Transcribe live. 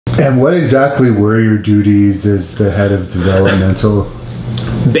And what exactly were your duties as the head of developmental?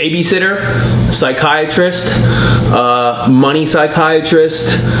 Babysitter, psychiatrist, money psychiatrist,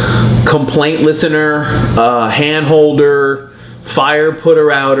 complaint listener, hand holder, fire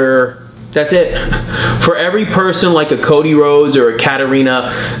putter outer. That's it. For every person like a Cody Rhodes or a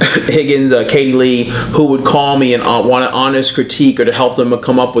Katarina Higgins, Katie Lee, who would call me and want an honest critique or to help them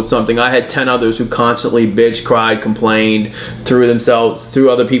come up with something, I had 10 others who constantly bitched, cried, complained,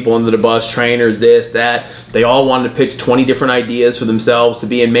 threw other people under the bus, trainers, this, that. They all wanted to pitch 20 different ideas for themselves to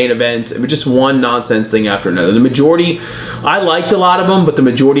be in main events. It was just one nonsense thing after another. The majority, I liked a lot of them, but the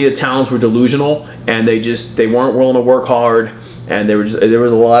majority of the talents were delusional, and they weren't willing to work hard. And there was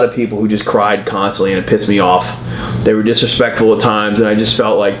a lot of people who just cried constantly, and it pissed me off. They were disrespectful at times, and I just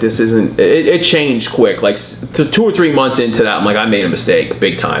felt like this isn't. It changed quick. Like 2 or 3 months into that, I'm like, I made a mistake,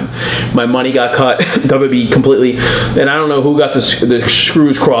 big time. My money got cut, WWE completely, and I don't know who got the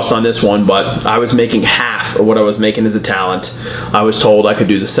screws crossed on this one, but I was making half of what I was making as a talent. I was told I could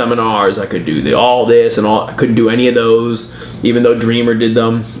do the seminars, I could do all this and all. I couldn't do any of those, even though Dreamer did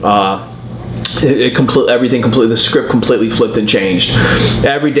them. The script completely flipped and changed.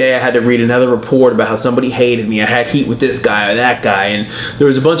 Every day I had to read another report about how somebody hated me. I had heat with this guy or that guy, and there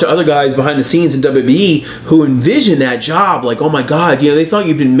was a bunch of other guys behind the scenes in WWE who envisioned that job like, oh my God, you know, they thought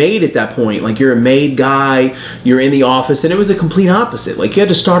you'd been made at that point. Like, you're a made guy, you're in the office, and it was a complete opposite. Like, you had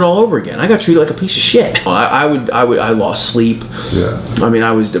to start all over again. I got treated like a piece of shit. I lost sleep. Yeah. I mean,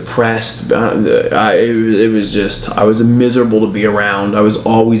 I was depressed. It was just, I was miserable to be around. I was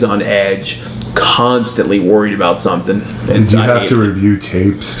always on edge, constantly worried about something. Did you have to review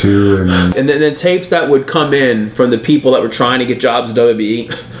tapes too? And then the tapes that would come in from the people that were trying to get jobs at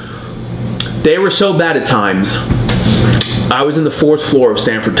WWE, they were so bad at times. I was in the 4th floor of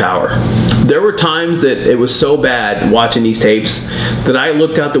Stanford Tower. There were times that it was so bad watching these tapes that I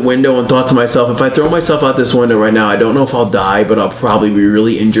looked out the window and thought to myself, if I throw myself out this window right now, I don't know if I'll die, but I'll probably be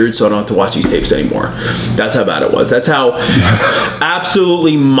really injured, so I don't have to watch these tapes anymore. That's how bad it was. That's how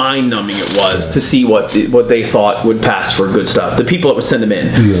absolutely mind-numbing it was to see what they thought would pass for good stuff. The people that would send them in.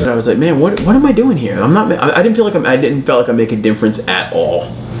 Yeah. And I was like, man, what am I doing here? I didn't feel like I'm making a difference at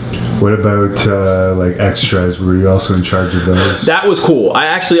all. What about like extras? Were you also in charge of those? That was cool.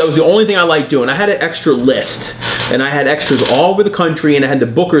 That was the only thing I liked doing. I had an extra list, and I had extras all over the country, and I had the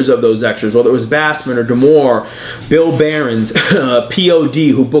bookers of those extras, whether it was Bassman or D'Amore, Bill Behrens,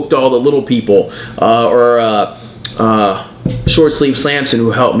 POD, who booked all the little people, or Short Sleeve Samson, who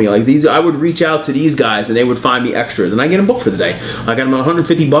helped me. Like these, I would reach out to these guys and they would find me extras, and I get them booked for the day. I got them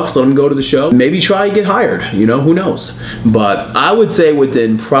 $150, let them go to the show, maybe try to get hired, you know, who knows. But I would say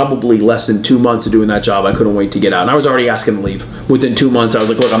within probably less than 2 months of doing that job, I couldn't wait to get out, and I was already asking to leave. Within 2 months, I was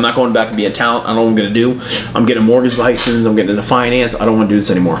like, look, I'm not going back to be a talent. I don't know what I'm gonna do. I'm getting a mortgage license, I'm getting into finance, I don't want to do this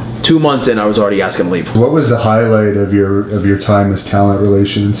anymore. 2 months in, I was already asking to leave. What was the highlight of your time as talent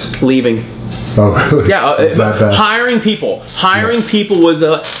relations? Leaving. Oh, really? Yeah, hiring people. Hiring people was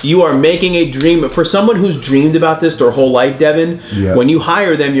you are making a dream. For someone who's dreamed about this their whole life, Devin, when you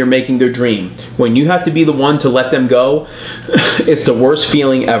hire them, you're making their dream. When you have to be the one to let them go, it's the worst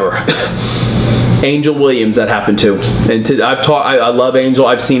feeling ever. Angel Williams, that happened to. And I love Angel.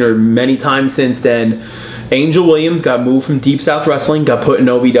 I've seen her many times since then. Angel Williams got moved from Deep South Wrestling, got put in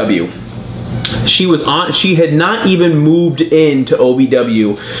OVW. She had not even moved into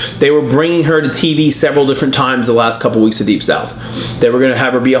OVW. They were bringing her to TV several different times the last couple weeks of Deep South. They were going to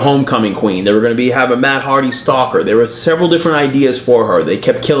have her be a homecoming queen. They were going to have a Matt Hardy stalker. There were several different ideas for her. They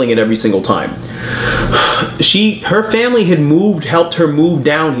kept killing it every single time. Her family had helped her move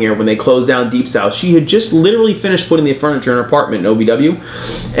down here when they closed down Deep South. She had just literally finished putting the furniture in her apartment in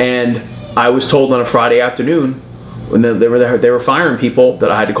OVW, and I was told on a Friday afternoon, when they were firing people, that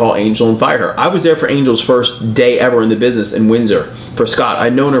I had to call Angel and fire her. I was there for Angel's first day ever in the business in Windsor for Scott.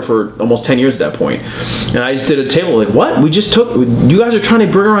 I'd known her for almost 10 years at that point. And I just did a table like, what? You guys are trying to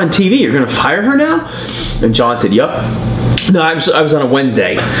bring her on TV. You're going to fire her now? And John said, yep. No, I was on a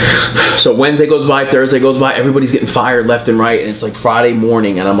Wednesday. So Wednesday goes by, Thursday goes by, everybody's getting fired left and right, and it's like Friday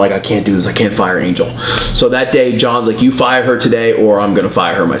morning, and I'm like, I can't do this, I can't fire Angel. So that day, John's like, you fire her today or I'm gonna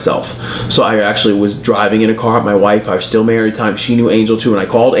fire her myself. So I actually was driving in a car with my wife. I was still married at the time. She knew Angel too, and I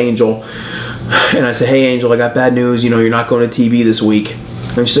called Angel, and I said, hey Angel, I got bad news, you know, you're not going to TV this week.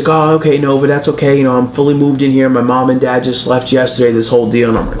 And she's like, oh, okay, no, but that's okay, you know, I'm fully moved in here, my mom and dad just left yesterday, this whole deal.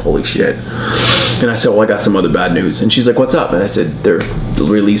 And I'm like, holy shit. And I said, well, I got some other bad news. And she's like, what's up? And I said, they're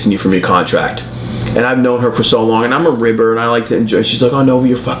releasing you from your contract. And I've known her for so long, and I'm a ribber, and I like to enjoy. She's like, oh, no,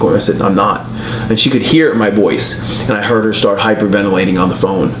 you're fucking with me. I said, I'm not. And she could hear it in my voice, and I heard her start hyperventilating on the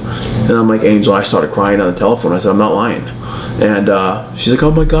phone. And I'm like, Angel, I started crying on the telephone. I said, I'm not lying. And she's like,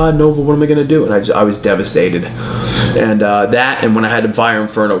 oh my God, Nova, what am I going to do? And I was devastated. And and when I had to fire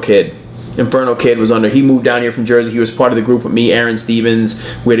Inferno Kid. Inferno Kid was he moved down here from Jersey. He was part of the group with me, Aaron Stevens.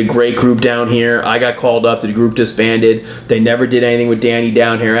 We had a great group down here. I got called up. The group disbanded. They never did anything with Danny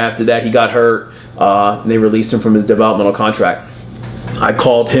down here after that. He got hurt, and they released him from his developmental contract. I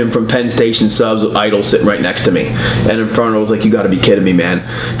called him from Penn Station subs with Idol sitting right next to me. And Inferno was like, you got to be kidding me, man.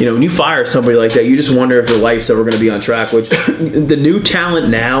 You know, when you fire somebody like that, you just wonder if their life's ever going to be on track, which the new talent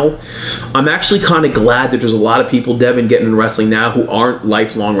now, I'm actually kind of glad that there's a lot of people, Devin, getting into wrestling now who aren't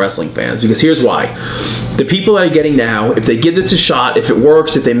lifelong wrestling fans. Because here's why. The people that are getting now, if they give this a shot, if it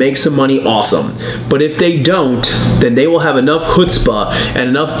works, if they make some money, awesome. But if they don't, then they will have enough chutzpah and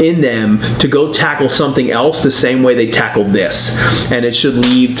enough in them to go tackle something else the same way they tackled this. And it should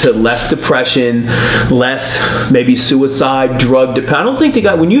lead to less depression, less maybe suicide, drug dependence. I don't think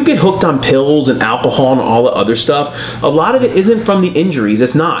when you get hooked on pills and alcohol and all the other stuff, a lot of it isn't from the injuries.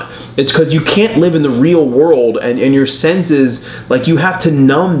 It's not. It's because you can't live in the real world, and your senses, like, you have to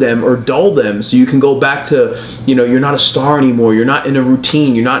numb them or dull them so you can go back to, you know, you're not a star anymore. You're not in a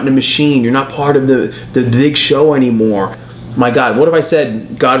routine. You're not in a machine. You're not part of the big show anymore. My God, what have I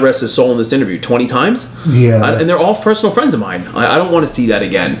said, God rest his soul, in this interview? 20 times? Yeah. And they're all personal friends of mine. I don't want to see that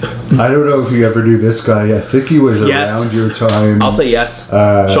again. I don't know if you ever knew this guy. I think he was around your time. I'll say yes.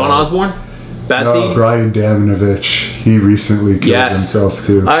 Sean Osborne? No, Brian Daminovich. He recently killed himself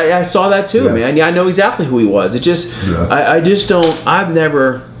too. I saw that too, man. Yeah, I know exactly who he was. It just, I just don't, I've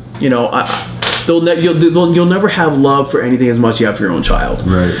never, you know, you'll never have love for anything as much as you have for your own child.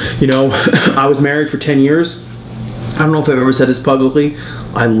 Right. You know, I was married for 10 years. I don't know if I've ever said this publicly.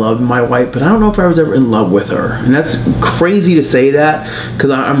 I loved my wife, but I don't know if I was ever in love with her. And that's crazy to say that,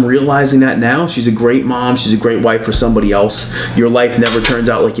 because I'm realizing that now. She's a great mom. She's a great wife for somebody else. Your life never turns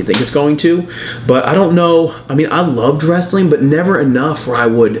out like you think it's going to. But I don't know. I mean, I loved wrestling, but never enough where I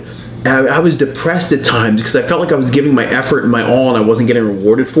was depressed at times because I felt like I was giving my effort and my all and I wasn't getting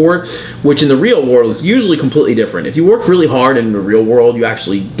rewarded for it, which in the real world is usually completely different. If you work really hard in the real world, you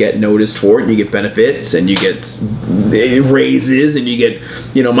actually get noticed for it and you get benefits and you get raises and you get,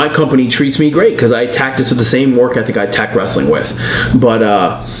 you know, my company treats me great because I attack this with the same work ethic I attack wrestling with. But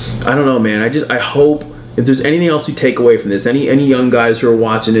I don't know, man. I hope if there's anything else you take away from this, any young guys who are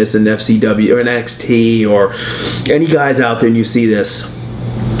watching this in FCW or NXT or any guys out there and you see this,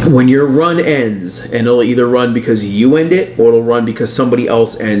 when your run ends, and it'll either run because you end it or it'll run because somebody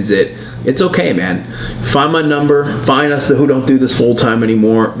else ends it, it's okay, man. Find my number, find us who don't do this full time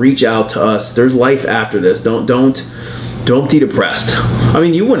anymore, reach out to us. There's life after this. Don't be depressed. I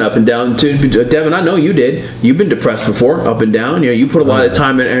mean, you went up and down too, Devin. I know you did. You've been depressed before, up and down. You know, you put a lot of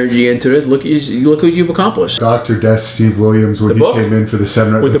time and energy into this. Look what you've accomplished. Dr. Death Steve Williams, when he came in for the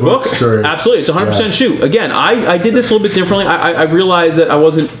seminar. With the book? Story. Absolutely. It's 100% shoot. Again, I did this a little bit differently. I realized that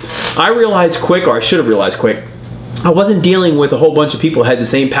I realized quick, or I should have realized quick, I wasn't dealing with a whole bunch of people who had the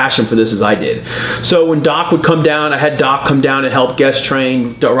same passion for this as I did. So when Doc would come down, I had Doc come down and help guest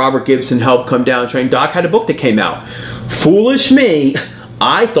train. Robert Gibson helped come down and train. Doc had a book that came out. Foolish me,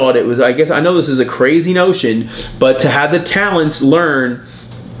 I thought it was, I guess, I know this is a crazy notion, but to have the talents learn,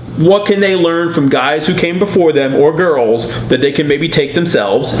 what can they learn from guys who came before them or girls that they can maybe take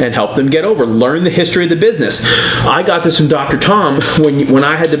themselves and help them get over? Learn the history of the business. I got this from Dr. Tom when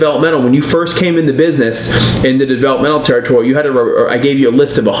I had developmental. When you first came in the business, in the developmental territory, you had I gave you a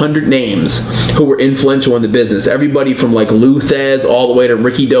list of 100 names who were influential in the business. Everybody from like Lou Thez all the way to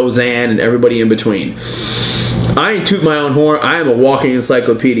Ricky Dozan and everybody in between. I ain't toot my own horn. I am a walking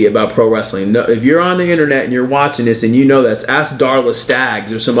encyclopedia about pro wrestling. If you're on the internet and you're watching this and you know this, ask Darla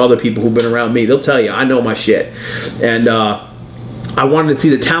Staggs or some other people who've been around me. They'll tell you, I know my shit. And I wanted to see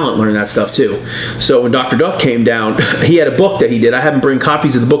the talent learn that stuff too. So when Dr. Duff came down, he had a book that he did. I had him bring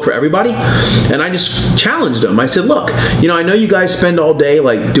copies of the book for everybody. And I just challenged him. I said, look, you know, I know you guys spend all day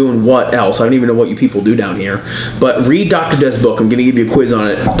like doing what else. I don't even know what you people do down here. But read Dr. Duff's book. I'm going to give you a quiz on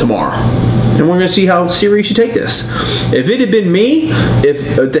it tomorrow. And we're going to see how serious you take this. If it had been me,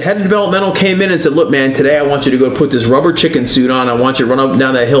 if the head of developmental came in and said, look, man, today I want you to go put this rubber chicken suit on. I want you to run up and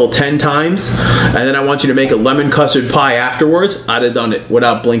down that hill 10 times. And then I want you to make a lemon custard pie afterwards. I'd have done it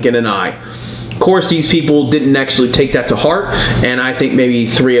without blinking an eye. course, these people didn't actually take that to heart, and I think maybe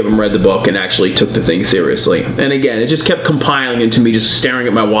 3 of them read the book and actually took the thing seriously. And again, it just kept compiling into me just staring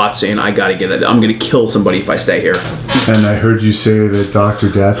at my watch saying, I gotta get it. I'm gonna kill somebody if I stay here. And I heard you say that Dr.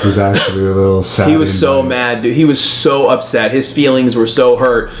 Death was actually a little sad. He was so mad, dude. He was so upset. His feelings were so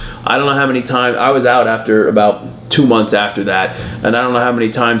hurt. I don't know how many times I was out after about 2 months after that, and I don't know how many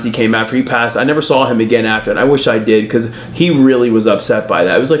times he came after he passed. I never saw him again after, and I wish I did, because he really was upset by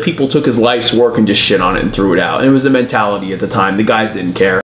that. It was like people took his life's work and just shit on it and threw it out. And it was the mentality at the time. The guys didn't care.